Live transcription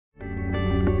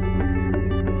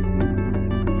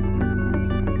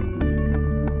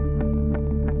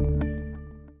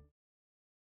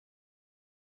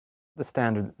the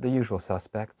standard, the usual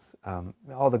suspects,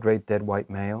 all the great dead white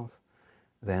males,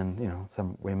 then, you know,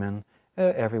 some women,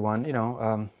 everyone, you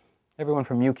know, everyone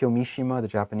from Yukio Mishima, the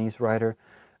Japanese writer,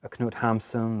 Knut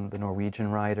Hamsun, the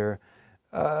Norwegian writer.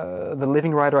 The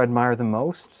living writer I admire the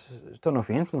most, don't know if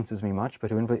he influences me much, but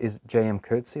who is J.M.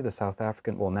 Coetzee, the South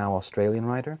African, well now Australian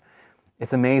writer.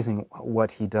 It's amazing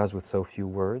what he does with so few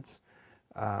words.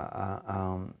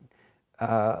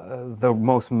 The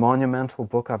most monumental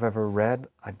book I've ever read,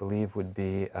 I believe, would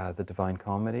be The Divine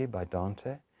Comedy by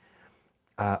Dante.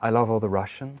 I love all the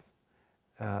Russians.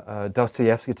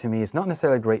 Dostoevsky to me is not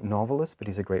necessarily a great novelist, but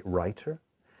he's a great writer.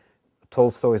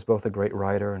 Tolstoy is both a great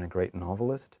writer and a great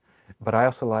novelist. But I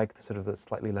also like the sort of the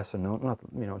slightly lesser known,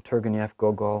 you know, Turgenev,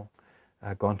 Gogol,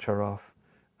 Goncharov.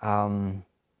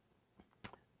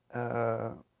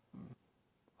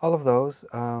 All of those.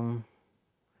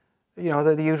 You know,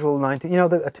 the usual 19. You know,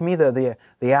 to me, the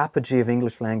apogee of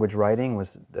English language writing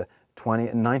was the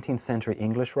 19th century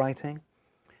English writing.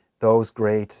 Those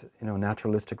great, you know,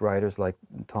 naturalistic writers like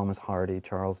Thomas Hardy,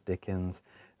 Charles Dickens,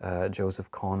 Joseph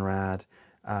Conrad,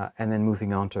 and then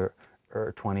moving on to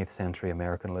 20th century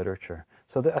American literature.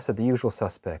 So I said the usual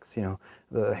suspects, you know,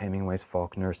 the Hemingways,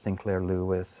 Faulkner, Sinclair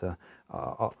Lewis,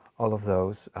 all of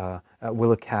those,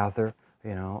 Willa Cather,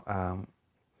 you know.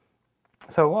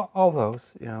 So all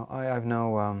those, you know, I have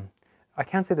no, I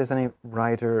can't say there's any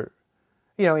writer,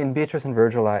 you know, in Beatrice and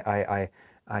Virgil I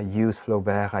use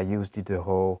Flaubert, I use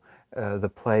Diderot. The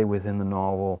play within the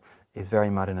novel is very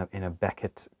much in a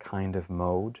Beckett kind of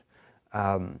mode.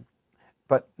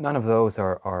 But none of those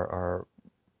are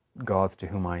gods to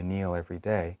whom I kneel every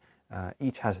day.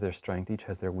 Each has their strength, each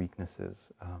has their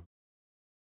weaknesses.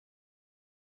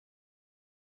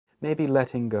 Maybe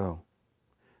letting go.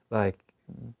 Like,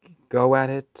 go at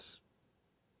it,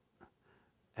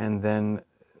 and then,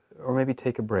 or maybe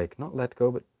take a break. Not let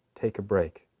go, but take a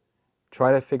break.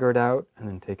 Try to figure it out, and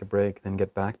then take a break, then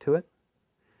get back to it.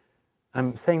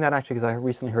 I'm saying that actually because I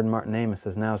recently heard Martin Amis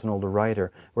says now as an older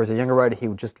writer, whereas a younger writer, he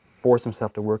would just force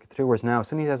himself to work it through, whereas now, as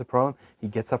soon as he has a problem, he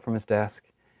gets up from his desk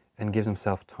and gives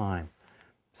himself time.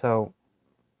 So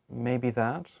maybe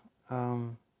that.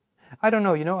 I don't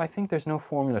know, you know, I think there's no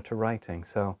formula to writing.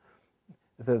 So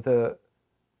the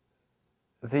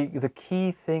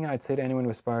key thing I'd say to anyone who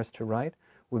aspires to write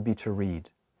would be to read.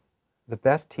 The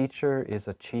best teacher is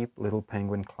a cheap Little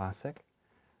Penguin classic.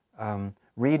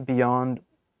 Read beyond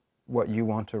what you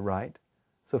want to write.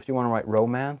 So if you want to write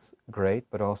romance, great,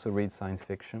 but also read science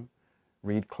fiction,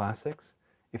 read classics.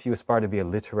 If you aspire to be a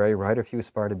literary writer, if you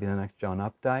aspire to be the next John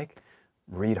Updike,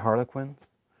 read Harlequins.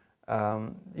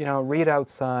 You know, read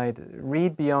outside,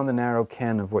 read beyond the narrow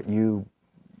ken of what you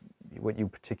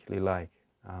particularly like.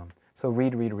 So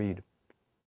read, read, read.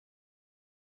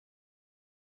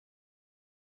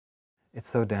 It's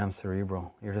so damn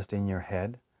cerebral. You're just in your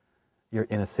head. You're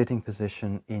in a sitting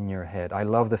position in your head. I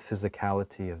love the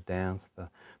physicality of dance, the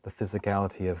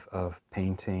physicality of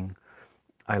painting.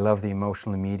 I love the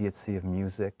emotional immediacy of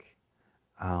music.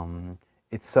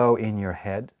 It's so in your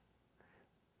head,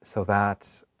 so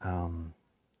that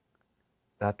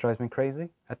drives me crazy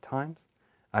at times.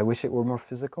 I wish it were more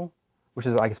physical, which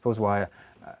is, I suppose, why,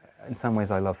 in some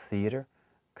ways, I love theater,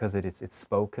 because it's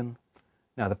spoken.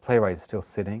 Now, the playwright is still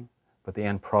sitting, but the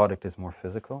end product is more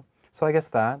physical. So I guess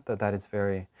that it's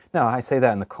very... Now, I say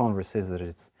that, and the converse is that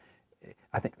it's...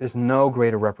 I think there's no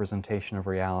greater representation of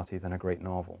reality than a great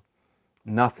novel.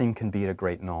 Nothing can beat a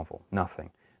great novel.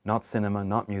 Nothing. Not cinema,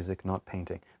 not music, not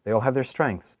painting. They all have their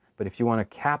strengths, but if you want to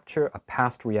capture a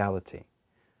past reality,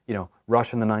 you know,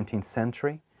 Russia in the 19th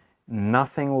century,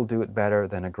 nothing will do it better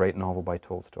than a great novel by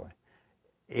Tolstoy.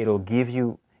 It'll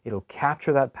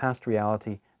capture that past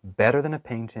reality better than a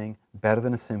painting, better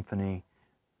than a symphony.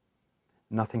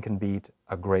 Nothing can beat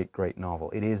a great, great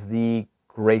novel. It is the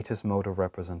greatest mode of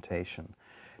representation.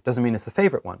 Doesn't mean it's the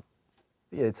favorite one.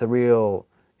 It's a real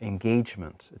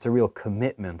engagement. It's a real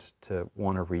commitment to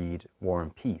want to read War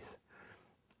and Peace.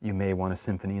 You may want a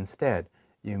symphony instead.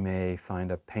 You may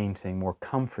find a painting more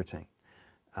comforting.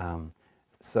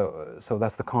 So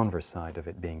that's the converse side of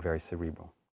it being very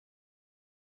cerebral.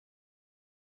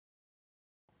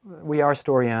 We are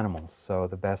story animals, so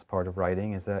the best part of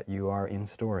writing is that you are in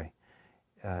story.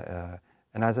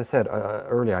 And as I said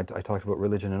earlier, I talked about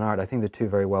religion and art. I think the two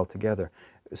very well together.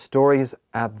 Stories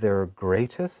at their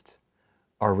greatest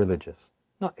are religious.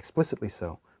 Not explicitly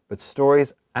so, but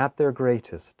stories at their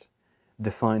greatest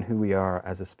define who we are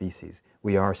as a species.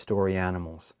 We are story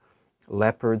animals.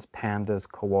 Leopards, pandas,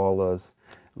 koalas,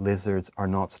 lizards are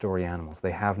not story animals.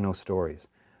 They have no stories.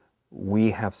 We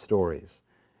have stories.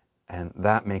 And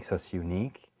that makes us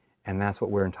unique. And that's what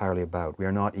we're entirely about. We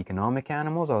are not economic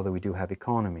animals, although we do have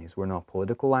economies. We're not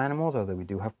political animals, although we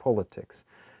do have politics.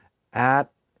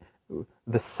 At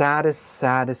the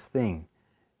saddest thing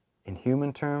in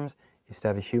human terms is to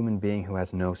have a human being who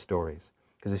has no stories.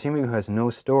 Because a human being who has no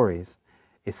stories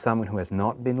is someone who has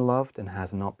not been loved and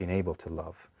has not been able to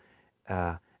love.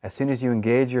 As soon as you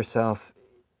engage yourself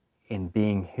in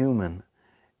being human,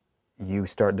 you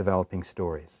start developing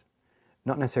stories.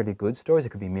 Not necessarily good stories, it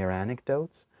could be mere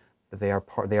anecdotes, but they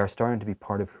are starting to be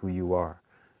part of who you are.